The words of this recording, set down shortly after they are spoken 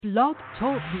Blog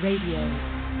Talk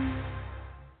Radio.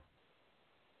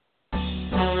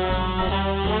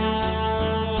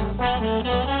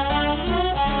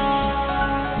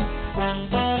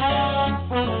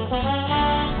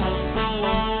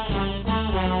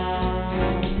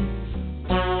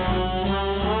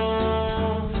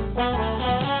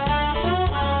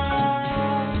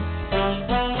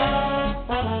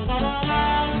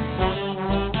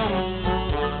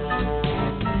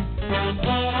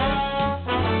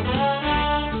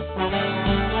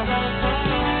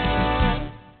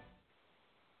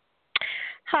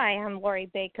 Hi, I'm Lori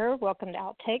Baker. Welcome to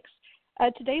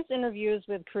Outtakes. Today's interview is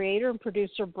with creator and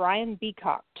producer Brian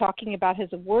BEACOCK, talking about his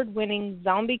award-winning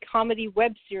zombie comedy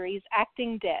web series,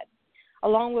 Acting Dead.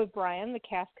 Along with Brian, the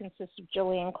cast consists of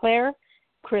Jillian Clare,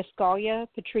 Chris Gallia,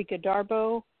 Patrika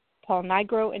Darbo, Paul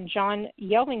Nigro, and John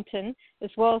Yellington,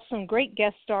 as well as some great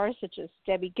guest stars such as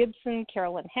Debbie Gibson,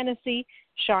 Carolyn Hennessy,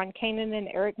 Sean Kanan, and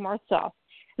Eric Martzoff.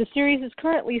 The series is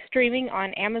currently streaming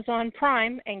on Amazon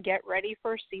Prime, and get ready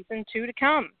for Season 2 to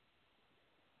come.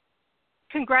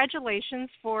 Congratulations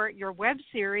for your web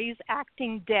series,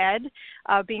 Acting Dead,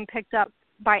 being picked up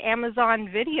by Amazon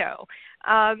Video.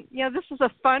 This is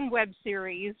a fun web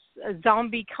series, a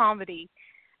zombie comedy.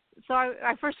 So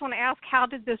I first want to ask, how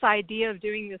did this idea of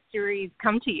doing this series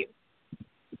come to you?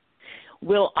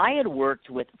 Well, I had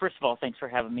worked with, first of all, thanks for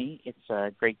having me.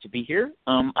 It's great to be here.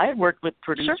 I had worked with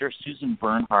producer Susan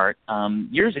Bernhardt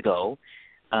years ago.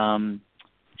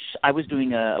 I was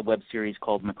doing a web series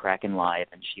called McCracken Live,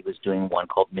 and she was doing one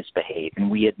called Misbehave, and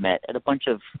we had met at a bunch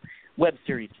of web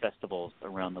series festivals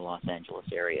around the Los Angeles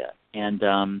area. And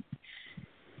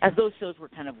as those shows were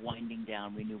kind of winding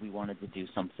down, we knew we wanted to do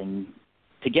something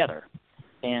together.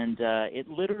 And it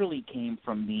literally came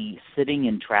from me sitting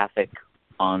in traffic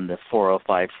on the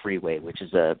 405 freeway, which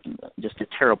is just a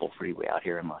terrible freeway out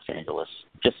here in Los Angeles,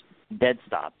 just dead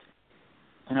stopped.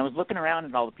 And I was looking around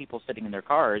at all the people sitting in their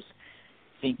cars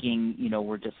thinking,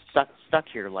 we're just stuck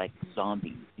here like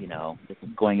zombies, just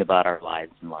going about our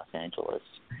lives in Los Angeles.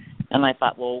 And I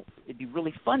thought, well, it'd be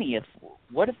really funny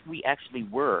what if we actually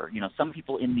were, some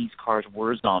people in these cars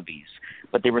were zombies,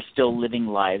 but they were still living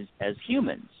lives as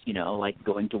humans, like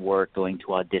going to work, going to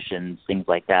auditions, things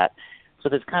like that. So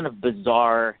this kind of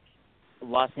bizarre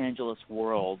Los Angeles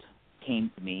world came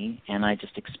to me, and I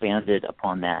just expanded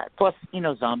upon that. Plus,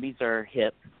 zombies are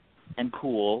hip and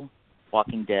cool.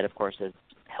 Walking Dead, of course, has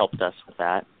helped us with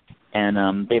that.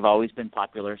 And they've always been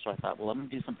popular, so I thought, well, I'm going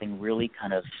to do something really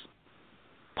kind of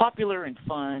popular and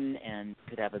fun and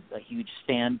could have a huge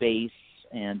fan base,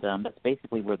 and that's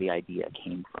basically where the idea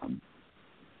came from.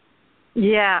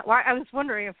 Yeah, well, I was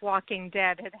wondering if Walking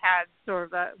Dead had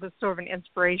sort of an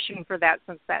inspiration for that,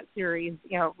 since that series,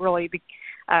 really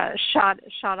shot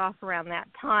off around that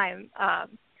time.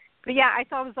 But yeah, I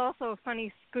thought it was also a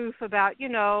funny spoof about,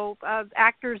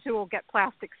 actors who will get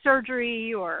plastic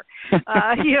surgery, or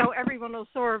everyone will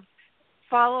sort of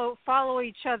follow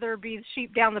each other, be the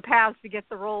sheep down the paths to get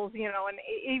the roles, and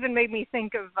it even made me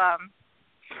think of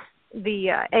the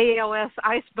ALS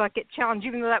Ice Bucket Challenge,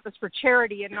 even though that was for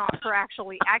charity and not for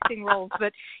actually acting roles.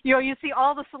 But, you see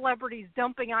all the celebrities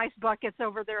dumping ice buckets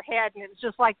over their head, and it's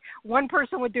just like one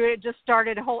person would do it, it just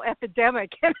started a whole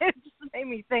epidemic. And it just made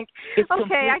me think,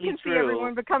 okay, I can see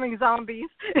everyone becoming zombies.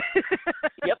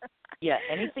 Yep. Yeah,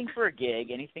 anything for a gig,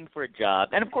 anything for a job.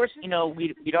 And, of course,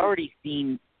 we'd already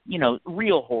seen,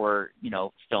 real horror,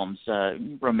 films,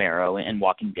 Romero and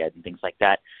Walking Dead and things like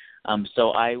that. So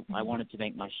I wanted to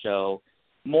make my show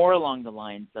more along the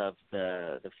lines of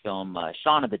the film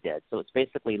Shaun of the Dead. So it's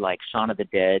basically like Shaun of the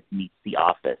Dead meets The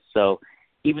Office. So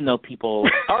even though people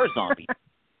are zombies,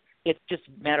 it's just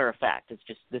matter of fact.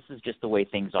 This is just the way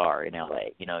things are in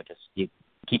LA. Just you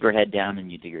keep your head down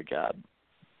and you do your job.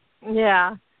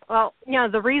 Yeah. Well,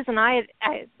 the reason I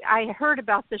heard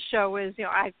about this show is,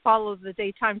 I follow the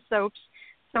daytime soaps.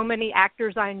 So many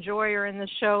actors I enjoy are in the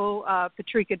show: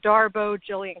 Patrika Darbo,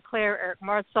 Jillian Clare, Eric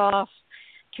Martzoff,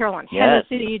 Carolyn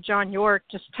Hennessy, John York,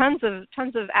 just tons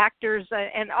of actors,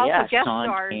 and also guest Sean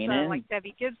stars Kanan. like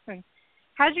Debbie Gibson.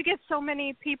 How did you get so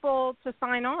many people to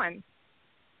sign on?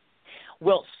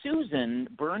 Well, Susan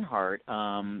Bernhardt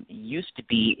used to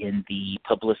be in the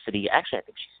publicity. Actually, I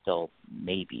think she's still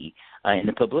maybe in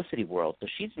the publicity world. So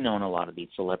she's known a lot of these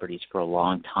celebrities for a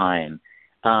long time.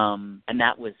 And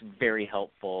that was very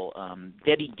helpful.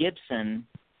 Debbie Gibson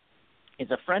is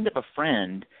a friend of a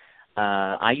friend.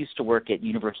 I used to work at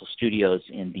Universal Studios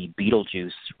in the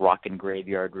Beetlejuice Rock and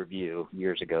Graveyard Review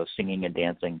years ago, singing and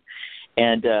dancing.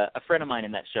 And a friend of mine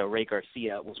in that show, Ray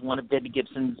Garcia, was one of Debbie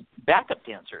Gibson's backup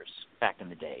dancers back in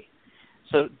the day.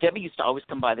 So Debbie used to always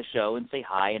come by the show and say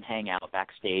hi and hang out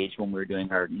backstage when we were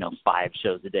doing our 5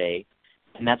 shows a day,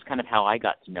 and that's kind of how I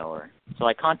got to know her. So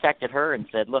I contacted her and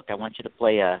said, look, I want you to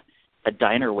play a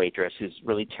diner waitress who's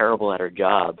really terrible at her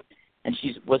job. And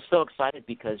she was so excited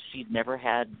because she'd never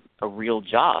had a real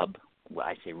job. Well,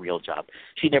 I say real job.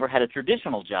 She'd never had a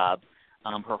traditional job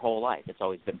her whole life. It's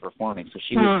always been performing. So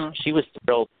she was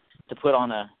thrilled to put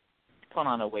on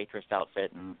a waitress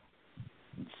outfit and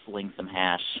sling some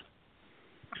hash.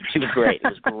 She was great. It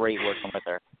was great working with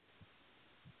her.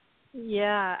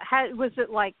 Yeah. Was it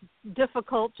like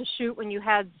difficult to shoot when you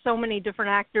had so many different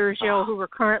actors, who were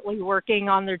currently working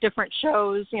on their different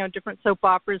shows, different soap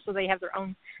operas, so they have their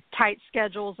own tight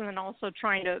schedules, and then also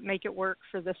trying to make it work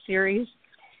for the series?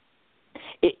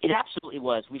 It absolutely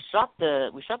was. We shot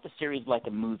the series like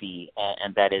a movie,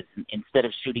 and that is, instead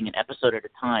of shooting an episode at a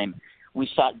time, we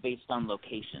shot based on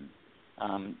location.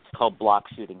 It's called block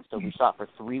shooting. So we shot for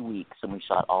 3 weeks, and we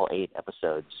shot all 8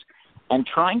 episodes. And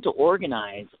trying to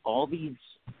organize all these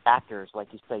actors, like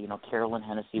you say, Carolyn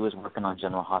Hennessy was working on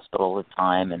General Hospital at the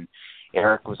time, and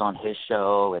Eric was on his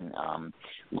show, and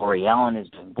Lori Allen is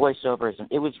doing voiceovers.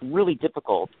 And it was really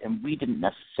difficult, and we didn't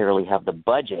necessarily have the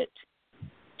budget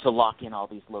to lock in all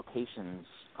these locations,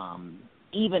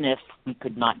 even if we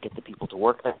could not get the people to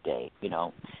work that day.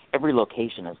 Every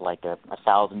location is like a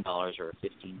 $1,000 or a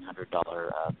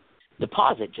 $1,500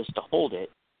 deposit just to hold it,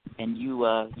 and you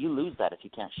lose that if you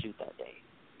can't shoot that day.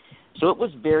 So it was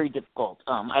very difficult.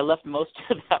 I left most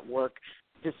of that work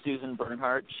to Susan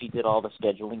Bernhardt. She did all the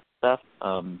scheduling stuff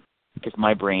because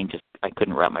my brain I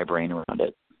couldn't wrap my brain around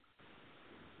it.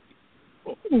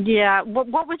 Yeah.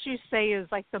 What would you say is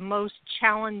like the most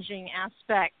challenging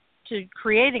aspect to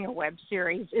creating a web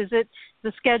series? Is it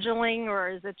the scheduling, or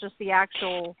is it just the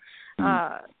actual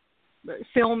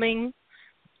filming?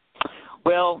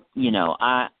 Well,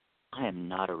 I am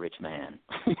not a rich man,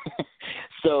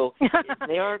 so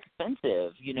they are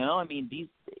expensive. I mean,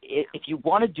 if you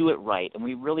want to do it right, and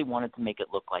we really wanted to make it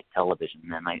look like television,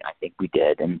 and I think we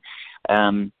did, and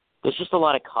there's just a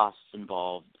lot of costs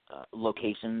involved.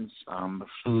 Locations,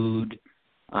 food,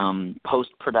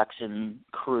 post-production,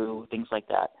 crew, things like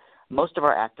that. Most of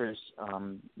our actors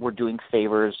were doing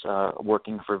favors,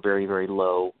 working for very, very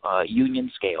low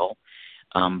union scale,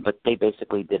 but they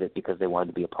basically did it because they wanted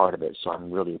to be a part of it, so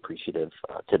I'm really appreciative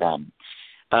to them.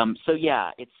 So,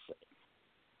 yeah, it's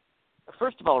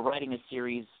first of all, writing a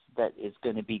series that is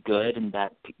going to be good and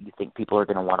that you think people are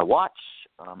going to want to watch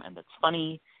and that's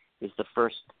funny is the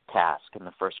first task and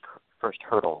the first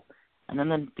hurdle. And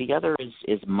then the other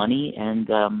is money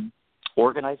and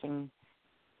organizing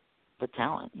the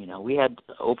talent. We had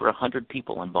over 100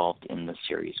 people involved in the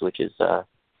series, which is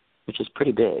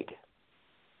pretty big.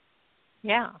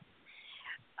 Yeah.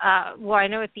 Well, I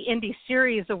know at the Indie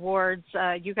Series Awards,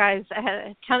 you guys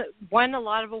won a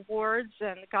lot of awards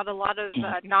and got a lot of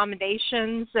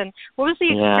nominations. And what was the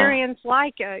experience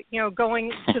like,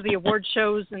 going to the award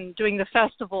shows and doing the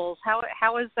festivals?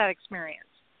 How is that experience?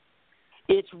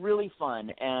 It's really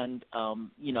fun. And,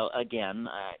 again,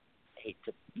 I hate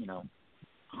to,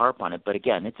 harp on it, but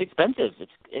again, it's expensive.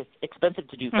 It's expensive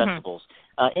to do festivals.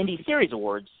 Indie Series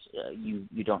Awards,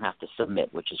 you don't have to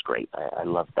submit, which is great. I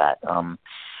love that.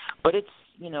 But it's,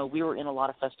 we were in a lot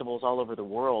of festivals all over the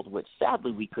world, which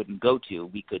sadly we couldn't go to.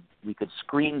 We could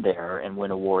screen there and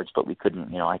win awards, but we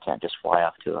couldn't. I can't just fly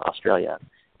off to Australia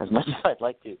as much as I'd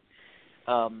like to.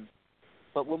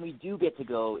 But when we do get to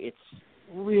go, it's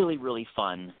really, really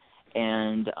fun,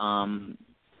 and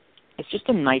it's just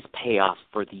a nice payoff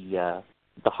for the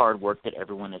hard work that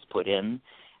everyone has put in,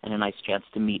 and a nice chance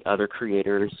to meet other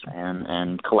creators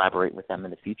and collaborate with them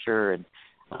in the future. And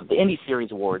the Indie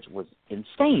Series Awards was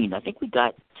insane. I think we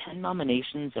got 10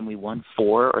 nominations and we won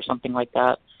 4 or something like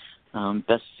that.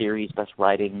 Best series, best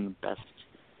writing,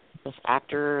 best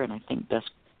actor, and I think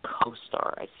best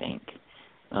co-star,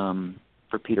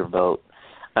 for Peter Vogt.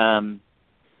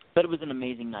 But it was an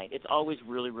amazing night. It's always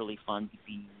really, really fun to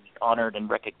be honored and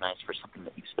recognized for something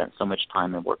that you've spent so much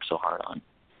time and worked so hard on.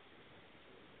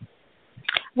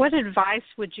 What advice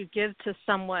would you give to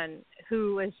someone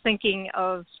who is thinking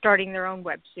of starting their own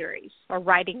web series or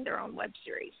writing their own web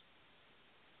series?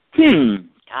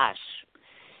 Gosh.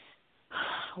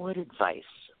 What advice?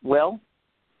 Well,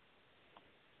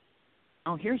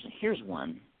 here's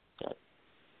one that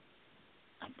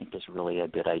I think is really a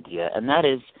good idea, and that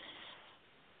is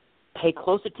pay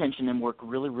close attention and work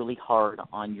really, really hard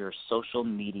on your social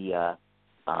media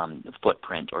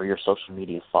footprint or your social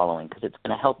media following, because it's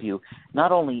going to help you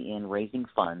not only in raising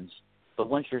funds, but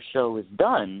once your show is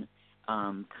done,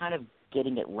 kind of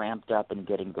getting it ramped up and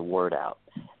getting the word out.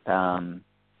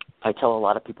 I tell a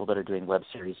lot of people that are doing web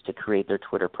series to create their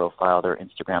Twitter profile, their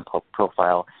Instagram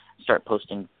profile, start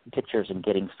posting pictures and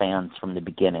getting fans from the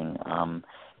beginning,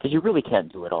 because you really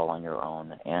can't do it all on your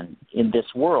own. And in this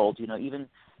world, even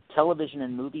television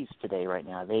and movies today right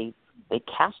now, they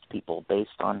cast people based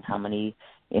on how many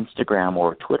Instagram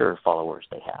or Twitter followers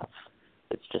they have.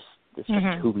 It's just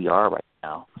who we are right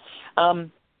now.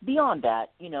 Beyond that,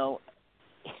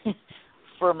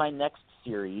 for my next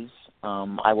series,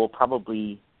 I will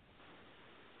probably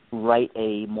write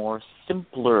a more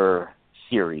simpler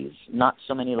series, not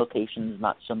so many locations,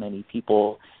 not so many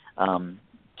people,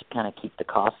 to kind of keep the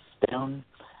costs down.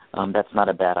 That's not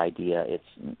a bad idea.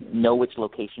 It's know which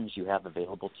locations you have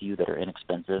available to you that are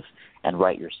inexpensive and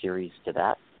write your series to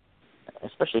that,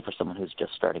 especially for someone who's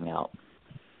just starting out.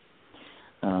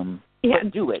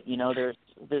 But do it.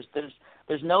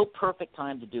 There's no perfect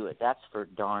time to do it. That's for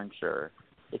darn sure.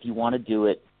 If you want to do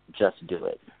it, just do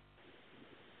it.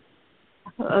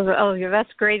 Oh, yeah, that's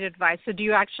great advice. So do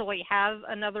you actually have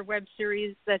another web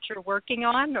series that you're working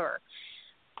on, or?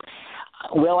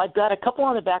 Well, I've got a couple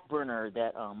on the back burner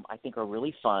that I think are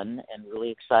really fun and really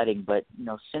exciting. But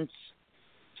since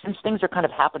things are kind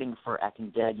of happening for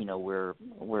Acting Dead, we're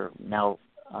now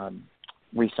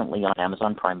recently on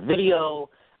Amazon Prime Video,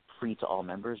 free to all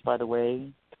members, by the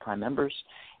way, Prime members,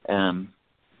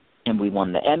 and we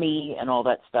won the Emmy and all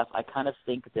that stuff. I kind of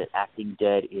think that Acting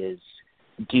Dead is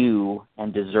due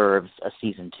and deserves a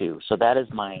season 2. So that is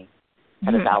my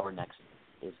kind of our next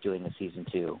is doing a season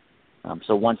 2.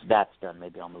 So once that's done,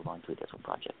 maybe I'll move on to a different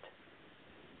project.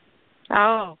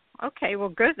 Oh, okay. Well,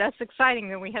 good. That's exciting.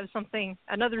 Then we have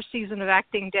another season of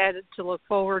Acting Dead to look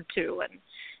forward to.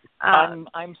 And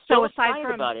I'm so excited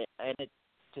about it, and it's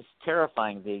just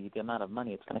terrifying the amount of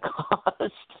money it's going to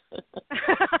cost.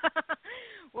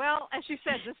 Well, as you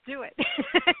said, just do it.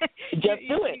 Just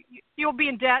do it. You'll be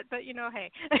in debt, but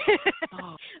hey.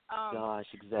 Oh, gosh,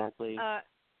 exactly.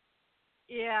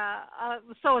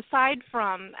 So aside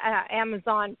from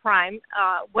Amazon Prime,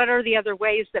 what are the other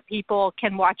ways that people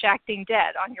can watch Acting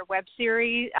Dead on your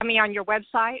on your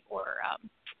website, or?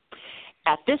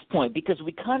 At this point, because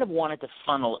we kind of wanted to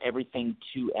funnel everything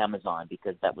to Amazon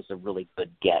because that was a really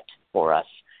good get for us.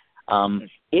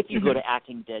 If you go to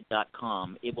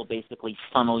actingdead.com, it will basically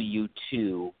funnel you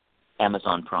to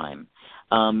Amazon Prime.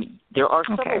 There are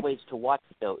several ways to watch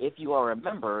it, though. If you are a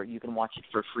member, you can watch it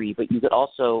for free, but you could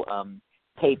also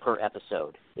pay per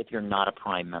episode if you're not a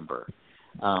Prime member.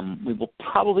 We will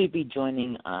probably be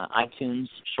joining iTunes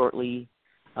shortly,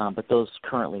 but those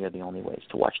currently are the only ways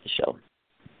to watch the show.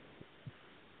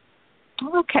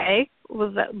 Okay.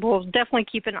 We'll definitely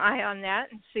keep an eye on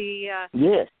that and see.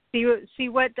 Yes. See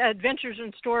what adventures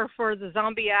in store for the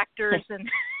zombie actors and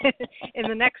in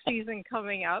the next season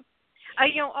coming up.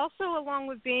 Also along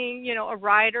with being, a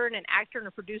writer and an actor and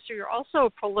a producer, you're also a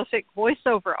prolific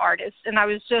voiceover artist. And I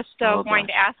was just wanting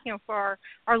to ask, for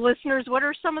our listeners, what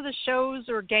are some of the shows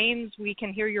or games we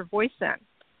can hear your voice in?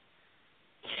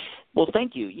 Well,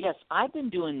 thank you. Yes, I've been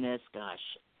doing this,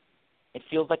 it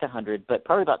feels like 100, but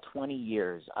probably about 20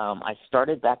 years. I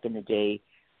started back in the day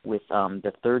with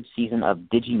the 3rd season of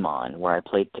Digimon, where I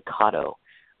played Takato.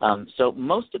 So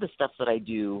most of the stuff that I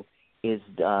do is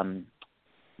the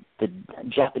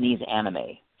Japanese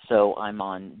anime. So I'm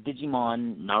on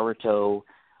Digimon, Naruto,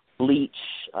 Bleach,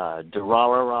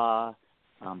 Durarara,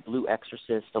 Blue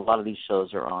Exorcist. A lot of these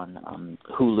shows are on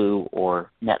Hulu or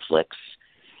Netflix.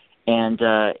 And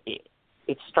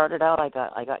it started out, I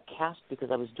got cast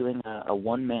because I was doing a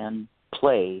one-man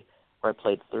play where I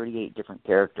played 38 different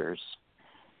characters.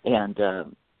 And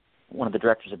one of the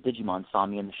directors of Digimon saw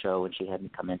me in the show, and she had me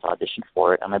come in to audition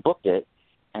for it, and I booked it.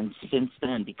 And since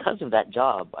then, because of that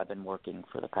job, I've been working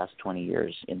for the past 20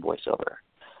 years in voiceover.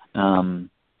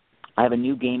 I have a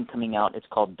new game coming out. It's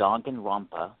called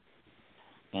Danganronpa,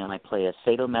 and I play a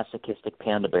sadomasochistic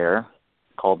panda bear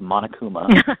called Monokuma.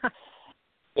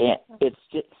 And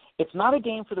it's not a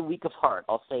game for the weak of heart,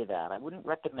 I'll say that. I wouldn't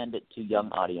recommend it to young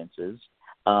audiences.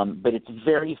 But it's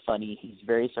very funny. He's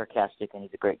very sarcastic, and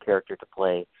he's a great character to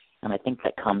play. And I think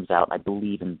that comes out, I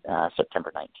believe, in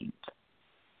September 19th.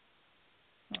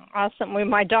 Awesome. Well,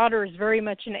 my daughter is very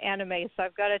much into anime, so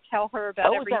I've got to tell her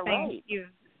about everything you've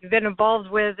been involved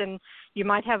with, and you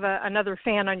might have another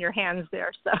fan on your hands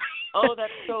there. So. Oh,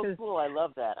 that's so cool. I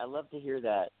love that. I love to hear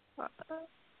that.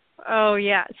 Oh,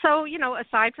 yeah. So,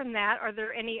 aside from that, are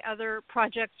there any other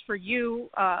projects for you,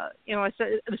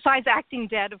 besides Acting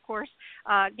Dead, of course,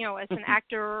 as an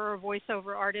actor or a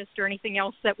voiceover artist or anything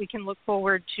else that we can look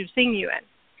forward to seeing you in?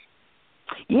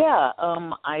 Yeah,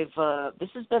 this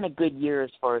has been a good year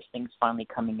as far as things finally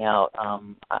coming out.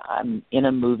 I'm in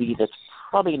a movie that's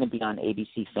probably going to be on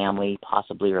ABC Family,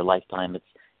 possibly, or Lifetime. It's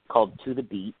called To the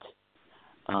Beat,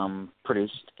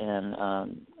 produced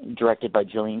and directed by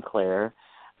Gillian Clare.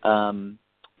 In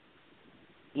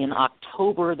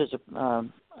October, there's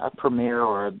a premiere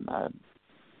or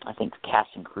I think cast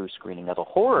and crew screening of a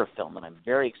horror film that I'm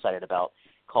very excited about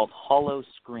called Hollow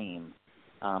Scream.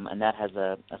 And that has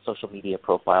a social media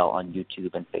profile on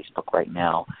YouTube and Facebook right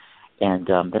now. And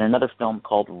then another film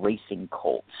called Racing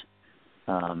Colt.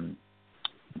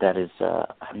 That is,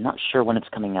 I'm not sure when it's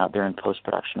coming out. They're in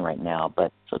post-production right now.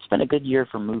 But so it's been a good year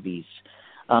for movies.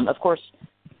 Of course,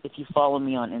 if you follow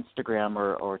me on Instagram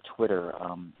or Twitter,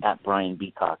 at Brian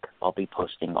Beacock, I'll be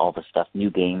posting all the stuff,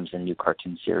 new games and new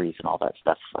cartoon series and all that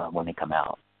stuff when they come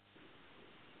out.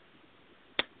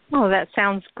 Oh, that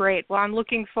sounds great. Well, I'm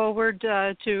looking forward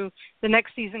to the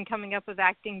next season coming up of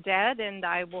Acting Dead, and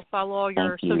I will follow all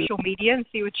your social media and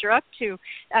see what you're up to.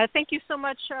 Thank you so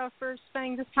much for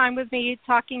spending this time with me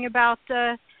talking about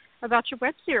your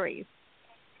web series.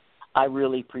 I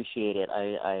really appreciate it.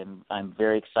 I'm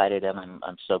very excited, and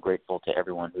I'm so grateful to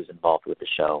everyone who's involved with the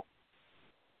show.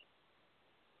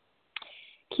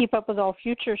 Keep up with all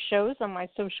future shows on my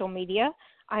social media.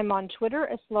 I'm on Twitter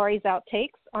as Laurie's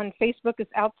Outtakes, on Facebook as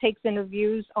Outtakes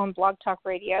Interviews on Blog Talk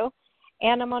Radio,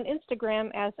 and I'm on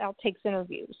Instagram as Outtakes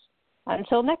Interviews.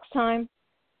 Until next time.